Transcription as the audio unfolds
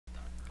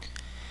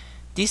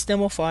This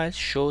demo file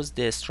shows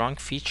the strong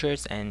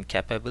features and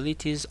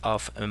capabilities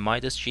of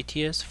midas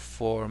GTS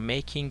for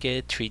making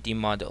a 3D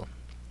model.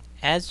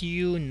 As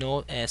you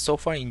know,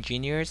 software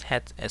engineers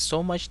had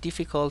so much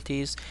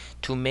difficulties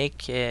to make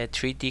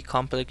 3D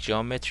complex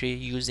geometry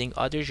using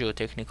other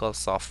geotechnical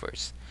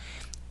softwares.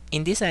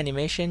 In this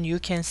animation, you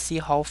can see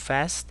how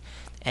fast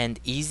and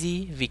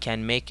easy we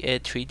can make a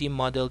 3D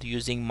model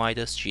using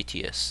midas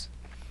GTS.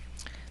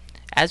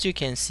 As you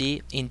can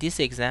see, in this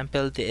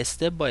example, the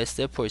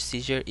step-by-step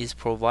procedure is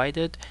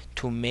provided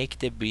to make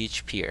the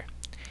bridge pier.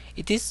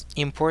 It is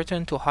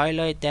important to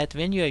highlight that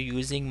when you are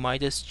using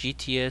midas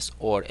GTS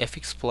or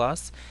FX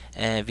Plus,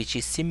 which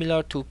is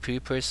similar to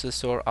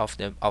preprocessor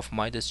of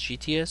midas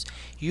GTS,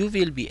 you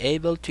will be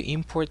able to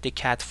import the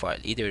CAD file,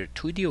 either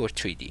 2D or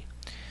 3D.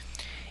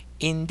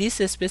 In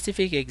this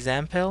specific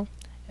example,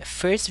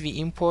 first we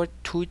import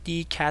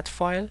 2D CAD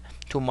file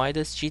to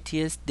midas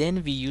GTS,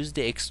 then we use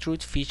the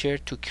extrude feature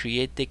to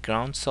create the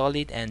ground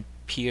solid and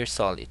pier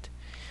solid.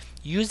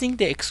 Using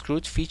the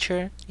extrude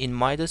feature in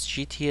midas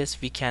GTS,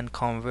 we can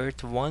convert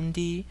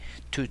 1D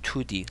to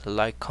 2D,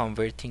 like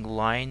converting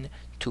line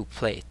to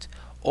plate,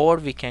 or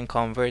we can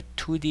convert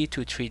 2D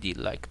to 3D,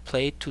 like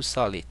plate to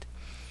solid,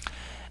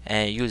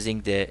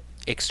 using the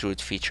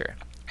extrude feature.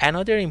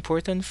 Another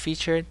important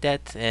feature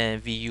that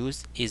we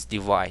use is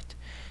divide.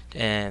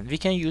 We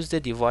can use the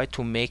divide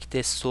to make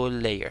the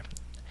solid layer.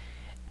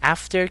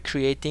 After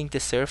creating the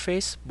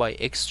surface by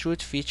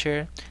extrude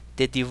feature,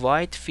 the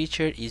divide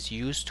feature is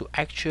used to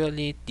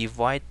actually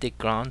divide the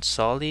ground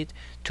solid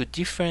to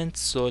different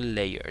solid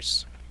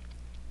layers.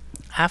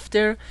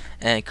 After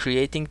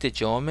creating the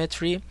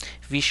geometry,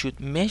 we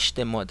should mesh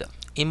the model.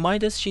 In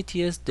midas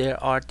GTS,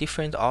 there are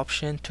different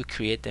options to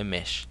create a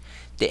mesh.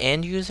 The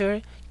end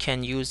user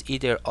can use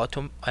either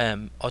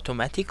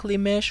automatically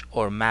mesh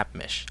or map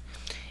mesh.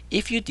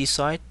 If you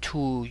decide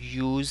to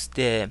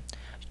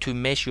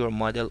mesh your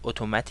model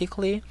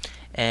automatically,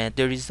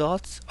 the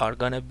results are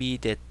gonna be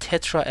the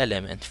tetra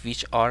element,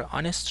 which are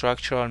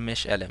unstructural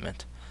mesh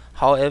element.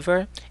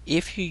 However,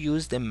 if you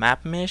use the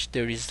map mesh,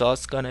 the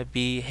results gonna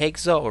be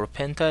hexa or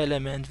penta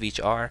element, which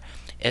are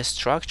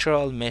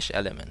structural mesh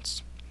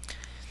elements.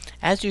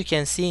 As you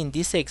can see in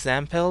this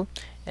example,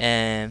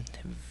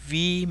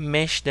 we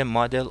mesh the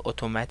model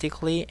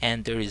automatically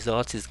and the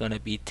result is going to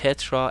be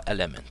tetra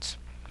element.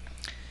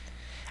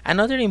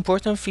 Another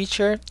important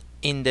feature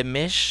in the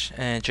mesh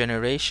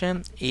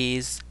generation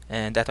is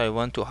that I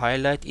want to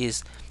highlight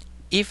is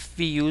if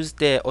we use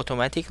the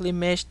automatically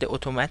mesh, the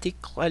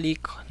automatically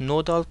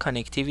nodal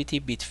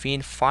connectivity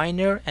between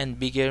finer and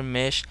bigger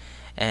mesh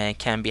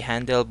can be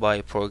handled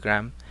by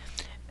program.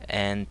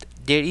 And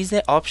there is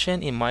an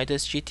option in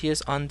midas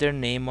GTS under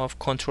name of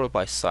control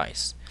by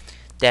size,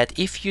 that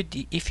if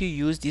you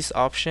use this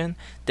option,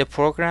 the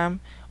program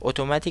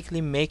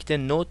automatically make the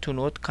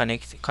node-to-node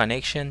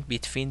connection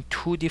between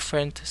two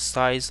different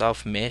size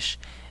of mesh,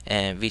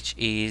 which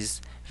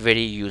is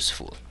very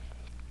useful.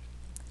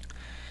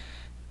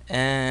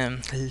 The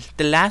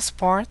last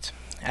part,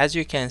 as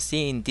you can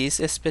see in this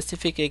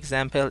specific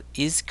example,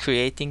 is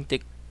creating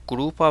the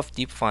group of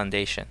deep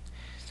foundation.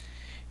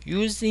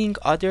 Using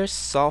other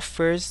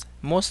softwares,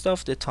 most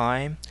of the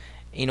time,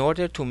 in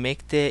order to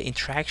make the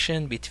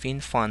interaction between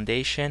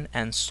foundation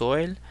and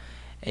soil,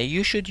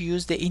 you should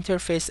use the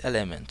interface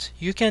element.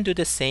 You can do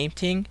the same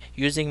thing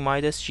using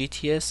midas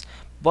GTS,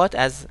 but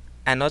as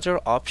another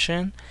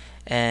option,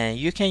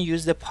 you can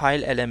use the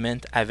pile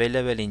element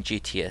available in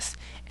GTS.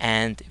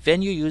 And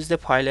when you use the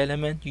pile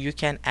element, you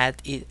can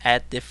add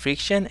the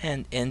friction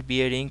and end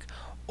bearing,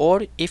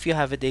 or if you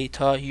have a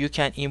data, you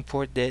can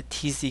import the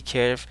TZ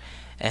curve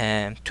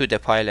to the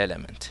pile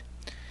element.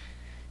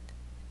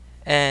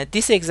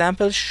 This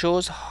example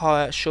shows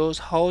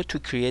how to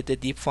create the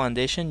deep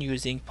foundation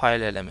using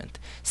pile element.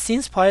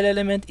 Since pile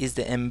element is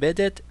the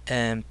embedded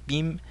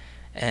beam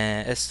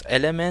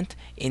element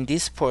in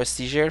this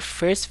procedure,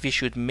 first we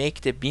should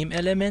make the beam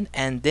element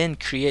and then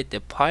create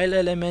the pile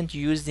element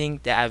using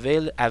the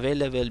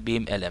available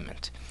beam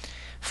element.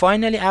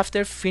 Finally,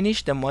 after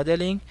finish the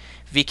modeling,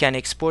 we can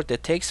export the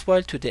text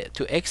file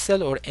to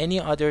Excel or any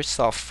other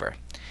software.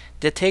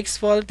 The text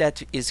file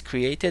that is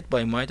created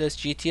by midas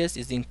GTS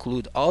is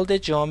include all the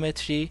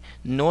geometry,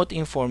 node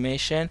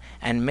information,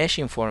 and mesh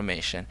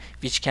information,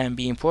 which can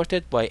be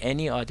imported by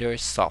any other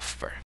software.